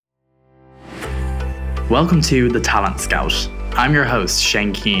Welcome to The Talent Scout. I'm your host,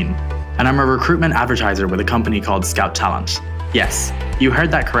 Shane Keane, and I'm a recruitment advertiser with a company called Scout Talent. Yes, you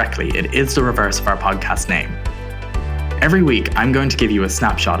heard that correctly. It is the reverse of our podcast name. Every week, I'm going to give you a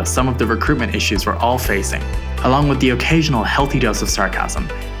snapshot of some of the recruitment issues we're all facing, along with the occasional healthy dose of sarcasm,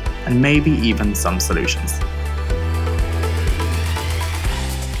 and maybe even some solutions.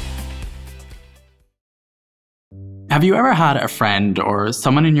 Have you ever had a friend or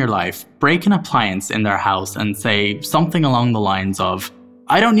someone in your life break an appliance in their house and say something along the lines of,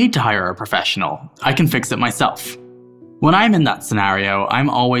 "I don't need to hire a professional, I can fix it myself"? When I'm in that scenario, I'm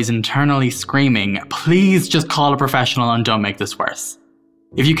always internally screaming, "Please just call a professional and don't make this worse."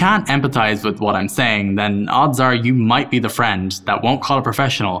 If you can't empathize with what I'm saying, then odds are you might be the friend that won't call a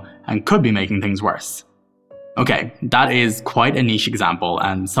professional and could be making things worse. Okay, that is quite a niche example,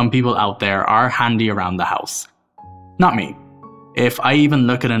 and some people out there are handy around the house. Not me. If I even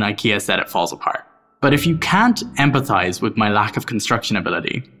look at an IKEA set, it falls apart. But if you can't empathize with my lack of construction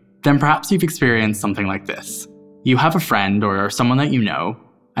ability, then perhaps you've experienced something like this. You have a friend or someone that you know,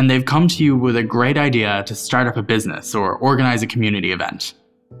 and they've come to you with a great idea to start up a business or organize a community event.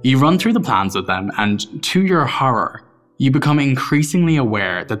 You run through the plans with them, and to your horror, you become increasingly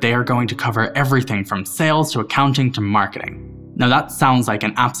aware that they are going to cover everything from sales to accounting to marketing. Now that sounds like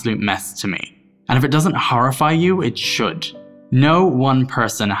an absolute mess to me. And if it doesn't horrify you, it should. No one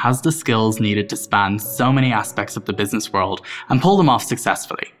person has the skills needed to span so many aspects of the business world and pull them off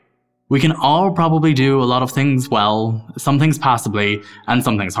successfully. We can all probably do a lot of things well, some things passably, and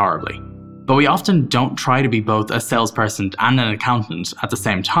some things horribly. But we often don't try to be both a salesperson and an accountant at the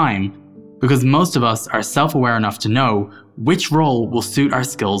same time, because most of us are self-aware enough to know which role will suit our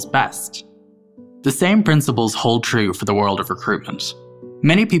skills best. The same principles hold true for the world of recruitment.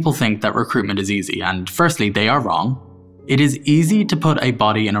 Many people think that recruitment is easy, and firstly, they are wrong. It is easy to put a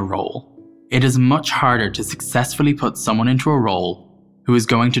body in a role. It is much harder to successfully put someone into a role who is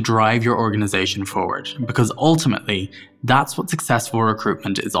going to drive your organization forward, because ultimately, that's what successful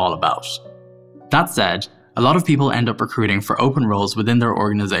recruitment is all about. That said, a lot of people end up recruiting for open roles within their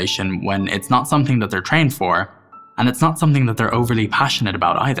organization when it's not something that they're trained for, and it's not something that they're overly passionate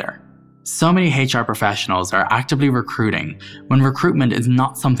about either. So many HR professionals are actively recruiting when recruitment is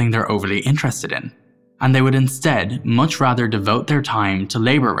not something they're overly interested in, and they would instead much rather devote their time to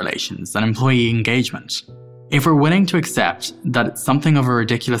labor relations and employee engagement. If we're willing to accept that it's something of a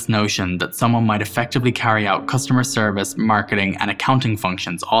ridiculous notion that someone might effectively carry out customer service, marketing, and accounting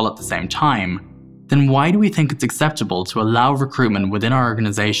functions all at the same time, then why do we think it's acceptable to allow recruitment within our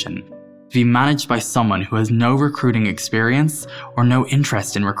organization to be managed by someone who has no recruiting experience or no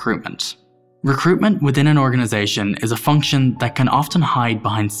interest in recruitment? Recruitment within an organization is a function that can often hide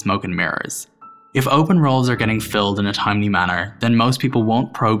behind smoke and mirrors. If open roles are getting filled in a timely manner, then most people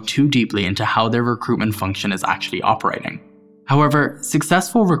won't probe too deeply into how their recruitment function is actually operating. However,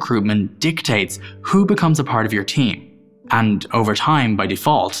 successful recruitment dictates who becomes a part of your team, and over time, by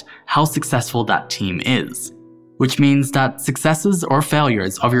default, how successful that team is. Which means that successes or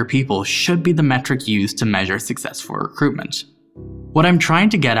failures of your people should be the metric used to measure successful recruitment. What I'm trying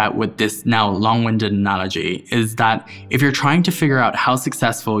to get at with this now long-winded analogy is that if you're trying to figure out how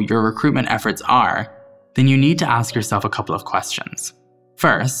successful your recruitment efforts are, then you need to ask yourself a couple of questions.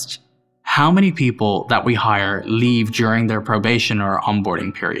 First, how many people that we hire leave during their probation or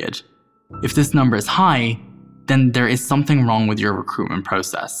onboarding period? If this number is high, then there is something wrong with your recruitment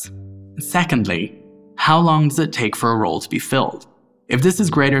process. Secondly, how long does it take for a role to be filled? If this is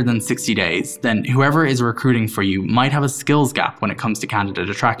greater than 60 days, then whoever is recruiting for you might have a skills gap when it comes to candidate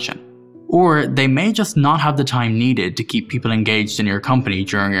attraction. Or they may just not have the time needed to keep people engaged in your company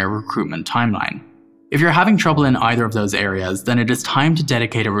during a recruitment timeline. If you're having trouble in either of those areas, then it is time to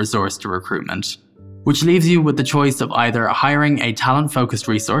dedicate a resource to recruitment, which leaves you with the choice of either hiring a talent-focused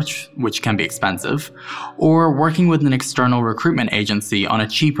resource, which can be expensive, or working with an external recruitment agency on a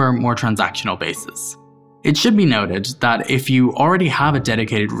cheaper, more transactional basis. It should be noted that if you already have a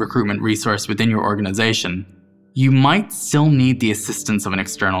dedicated recruitment resource within your organization, you might still need the assistance of an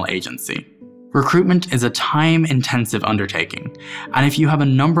external agency. Recruitment is a time-intensive undertaking, and if you have a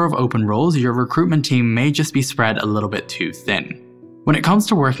number of open roles, your recruitment team may just be spread a little bit too thin. When it comes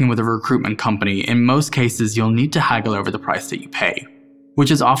to working with a recruitment company, in most cases you'll need to haggle over the price that you pay,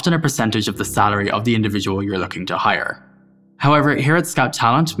 which is often a percentage of the salary of the individual you're looking to hire. However, here at Scout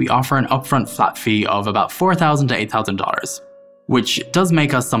Talent, we offer an upfront flat fee of about $4,000 to $8,000, which does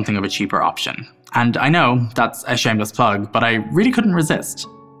make us something of a cheaper option. And I know that's a shameless plug, but I really couldn't resist.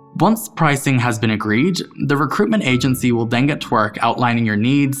 Once pricing has been agreed, the recruitment agency will then get to work outlining your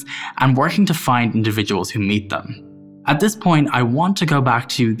needs and working to find individuals who meet them. At this point, I want to go back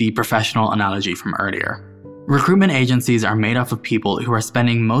to the professional analogy from earlier. Recruitment agencies are made up of people who are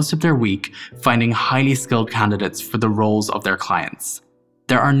spending most of their week finding highly skilled candidates for the roles of their clients.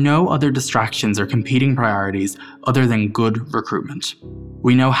 There are no other distractions or competing priorities other than good recruitment.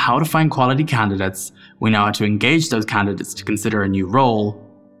 We know how to find quality candidates, we know how to engage those candidates to consider a new role,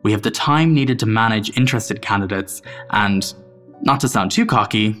 we have the time needed to manage interested candidates, and, not to sound too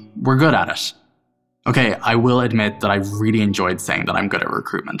cocky, we're good at it. Okay, I will admit that I've really enjoyed saying that I'm good at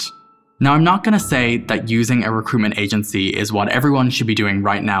recruitment. Now, I'm not going to say that using a recruitment agency is what everyone should be doing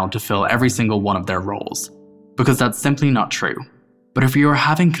right now to fill every single one of their roles, because that's simply not true. But if you are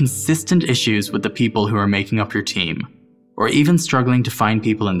having consistent issues with the people who are making up your team, or even struggling to find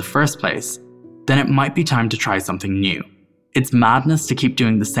people in the first place, then it might be time to try something new. It's madness to keep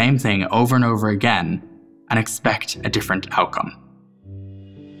doing the same thing over and over again and expect a different outcome.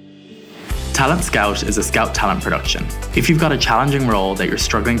 Talent Scout is a Scout talent production. If you've got a challenging role that you're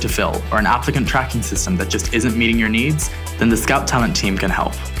struggling to fill, or an applicant tracking system that just isn't meeting your needs, then the Scout Talent team can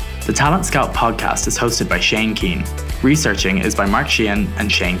help. The Talent Scout podcast is hosted by Shane Keane. Researching is by Mark Sheehan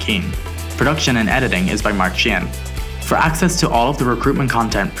and Shane Keane. Production and editing is by Mark Sheehan. For access to all of the recruitment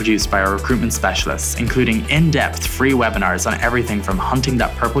content produced by our recruitment specialists, including in-depth free webinars on everything from hunting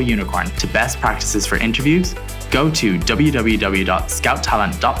that purple unicorn to best practices for interviews, go to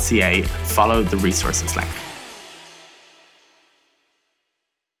www.scouttalent.ca and follow the resources link.